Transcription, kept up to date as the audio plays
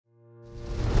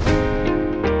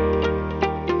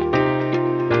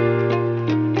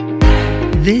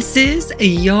This is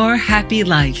Your Happy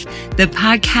Life, the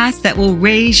podcast that will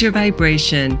raise your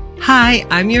vibration. Hi,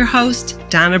 I'm your host,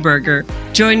 Donna Berger.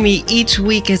 Join me each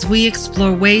week as we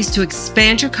explore ways to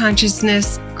expand your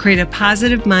consciousness, create a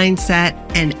positive mindset,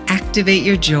 and activate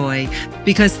your joy.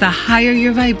 Because the higher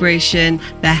your vibration,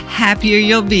 the happier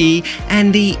you'll be,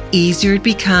 and the easier it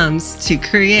becomes to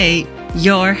create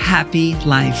your happy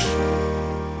life.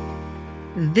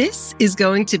 This is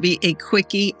going to be a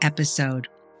quickie episode.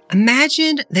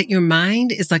 Imagine that your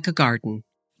mind is like a garden.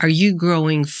 Are you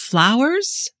growing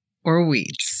flowers or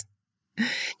weeds?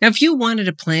 Now, if you wanted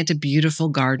to plant a beautiful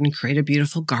garden, create a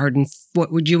beautiful garden,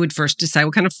 you would first decide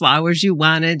what kind of flowers you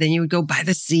wanted. Then you would go buy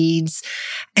the seeds.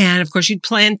 And of course, you'd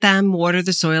plant them, water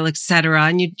the soil, etc.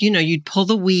 And you'd pull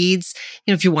the weeds,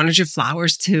 if you wanted your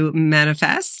flowers to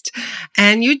manifest.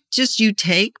 And you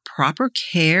take proper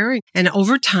care. And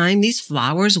over time, these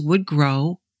flowers would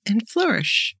grow and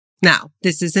flourish. Now,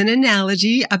 this is an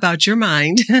analogy about your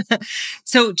mind.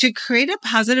 So to create a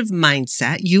positive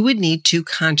mindset, you would need to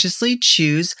consciously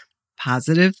choose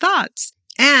positive thoughts.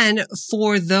 And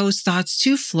for those thoughts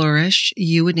to flourish,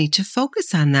 you would need to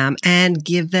focus on them and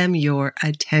give them your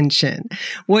attention.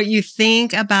 What you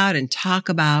think about and talk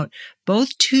about,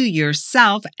 both to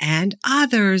yourself and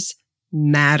others,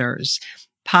 matters.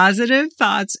 Positive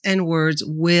thoughts and words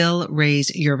will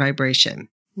raise your vibration.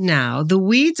 Now, the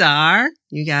weeds are,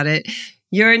 you got it,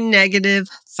 your negative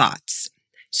thoughts.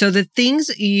 So the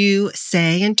things you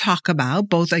say and talk about,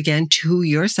 both again to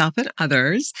yourself and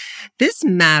others, this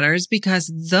matters because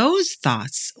those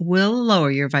thoughts will lower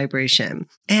your vibration.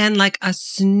 And like a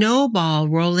snowball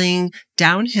rolling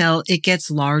downhill, it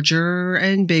gets larger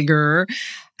and bigger.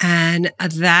 And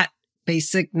that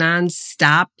basic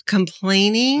nonstop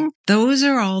complaining, those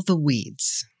are all the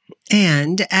weeds.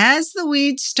 And as the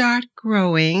weeds start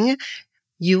growing,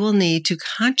 you will need to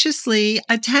consciously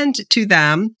attend to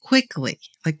them quickly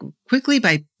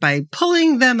by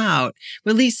pulling them out,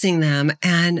 releasing them,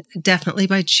 and definitely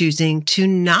by choosing to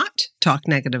not talk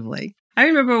negatively. I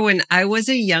remember when I was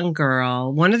a young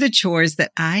girl, one of the chores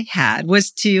that I had was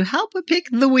to help pick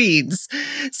the weeds.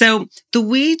 So the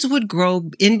weeds would grow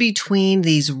in between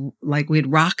these, we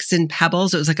had rocks and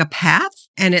pebbles. It was like a path,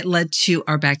 and it led to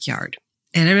our backyard.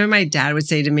 And I remember my dad would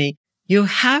say to me, you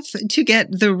have to get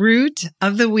the root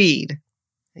of the weed.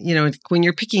 When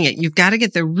you're picking it, you've got to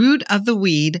get the root of the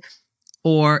weed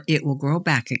or it will grow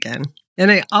back again.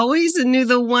 And I always knew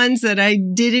the ones that I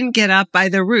didn't get up by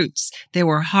the roots. They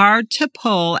were hard to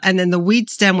pull and then the weed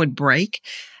stem would break.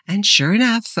 And sure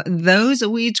enough, those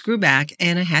weeds grew back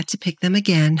and I had to pick them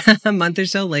again a month or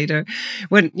so later.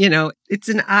 When, it's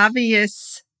an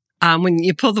obvious, when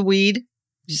you pull the weed,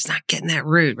 just not getting that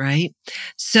root, right?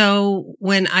 So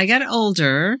when I got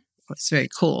older, it's very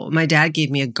cool. My dad gave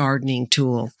me a gardening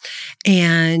tool,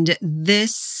 and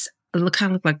this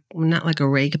kind of looked like, not like a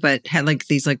rake, but had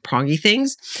these prongy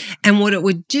things. And what it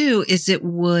would do is it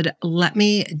would let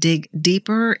me dig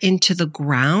deeper into the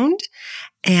ground.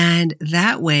 And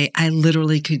that way I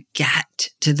literally could get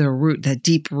to the root, that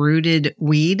deep rooted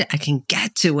weed. I can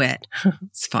get to it.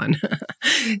 It's fun.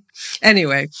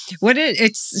 Anyway,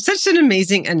 it's such an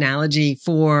amazing analogy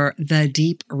for the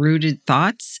deep rooted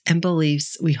thoughts and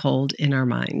beliefs we hold in our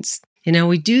minds.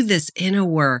 We do this inner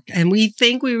work and we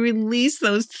think we release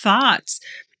those thoughts,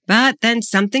 but then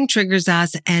something triggers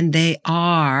us and they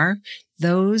are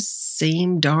those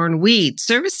same darn weeds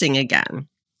surfacing again.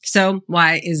 So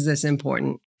why is this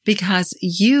important? Because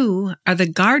you are the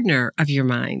gardener of your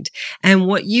mind, and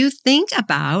what you think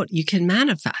about, you can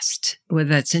manifest, whether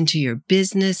that's into your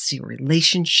business, your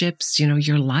relationships,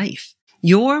 your life.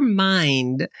 Your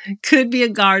mind could be a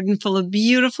garden full of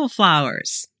beautiful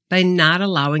flowers by not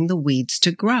allowing the weeds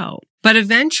to grow. But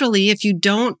eventually, if you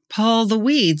don't pull the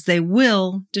weeds, they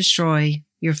will destroy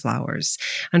your flowers.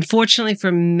 Unfortunately,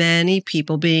 for many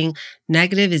people, being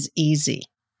negative is easy.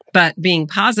 But being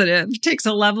positive takes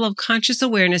a level of conscious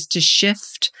awareness to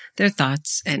shift their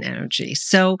thoughts and energy.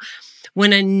 So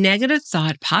when a negative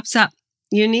thought pops up,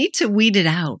 you need to weed it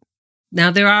out. Now,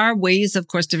 there are ways, of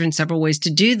course, several ways to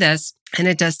do this, and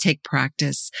it does take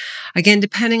practice. Again,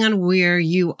 depending on where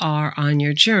you are on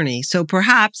your journey. So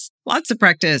perhaps lots of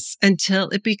practice until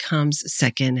it becomes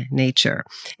second nature.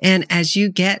 And as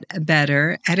you get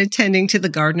better at attending to the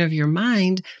garden of your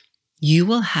mind, you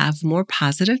will have more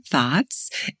positive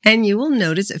thoughts and you will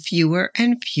notice fewer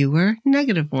and fewer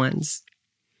negative ones.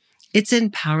 It's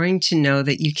empowering to know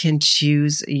that you can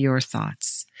choose your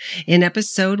thoughts. In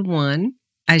episode 1,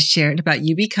 I shared about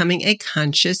you becoming a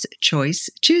conscious choice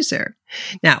chooser.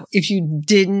 Now, if you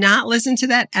did not listen to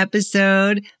that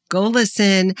episode, go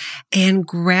listen and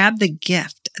grab the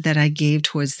gift that I gave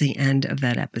towards the end of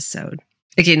that episode.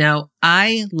 Okay, now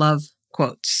I love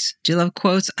quotes. Do you love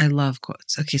quotes? I love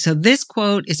quotes. Okay, so this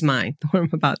quote is mine, what I'm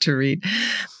about to read.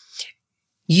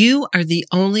 You are the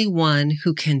only one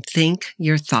who can think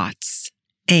your thoughts,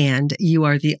 and you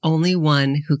are the only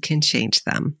one who can change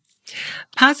them.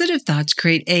 Positive thoughts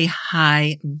create a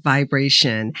high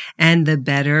vibration, and the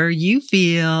better you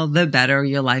feel, the better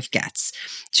your life gets.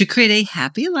 To create a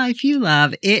happy life you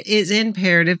love, it is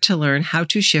imperative to learn how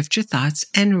to shift your thoughts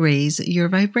and raise your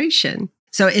vibration.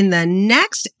 So in the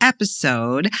next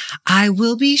episode, I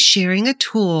will be sharing a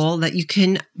tool that you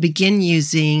can begin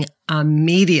using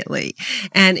immediately,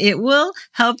 and it will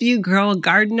help you grow a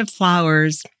garden of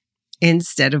flowers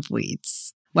instead of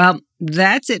weeds. Well,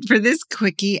 that's it for this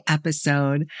quickie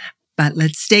episode, but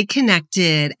let's stay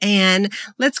connected and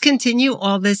let's continue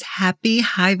all this happy,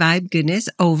 high vibe goodness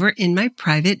over in my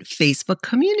private Facebook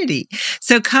community.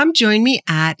 So come join me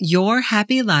at Your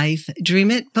Happy Life,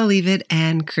 Dream It, Believe It,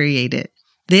 and Create It.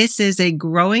 This is a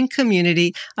growing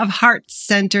community of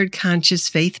heart-centered, conscious,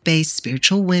 faith-based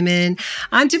spiritual women,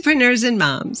 entrepreneurs, and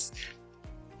moms.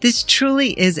 This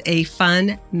truly is a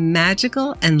fun,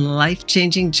 magical, and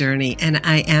life-changing journey, and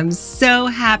I am so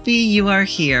happy you are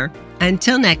here.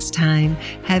 Until next time,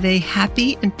 have a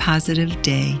happy and positive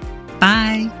day.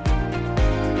 Bye.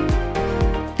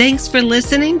 Thanks for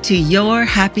listening to Your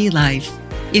Happy Life.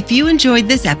 If you enjoyed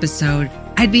this episode,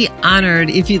 I'd be honored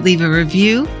if you'd leave a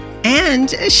review and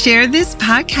share this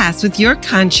podcast with your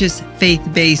conscious,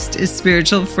 faith-based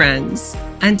spiritual friends.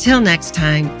 Until next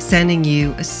time, sending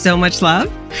you so much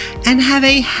love and have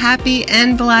a happy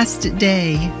and blessed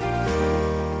day.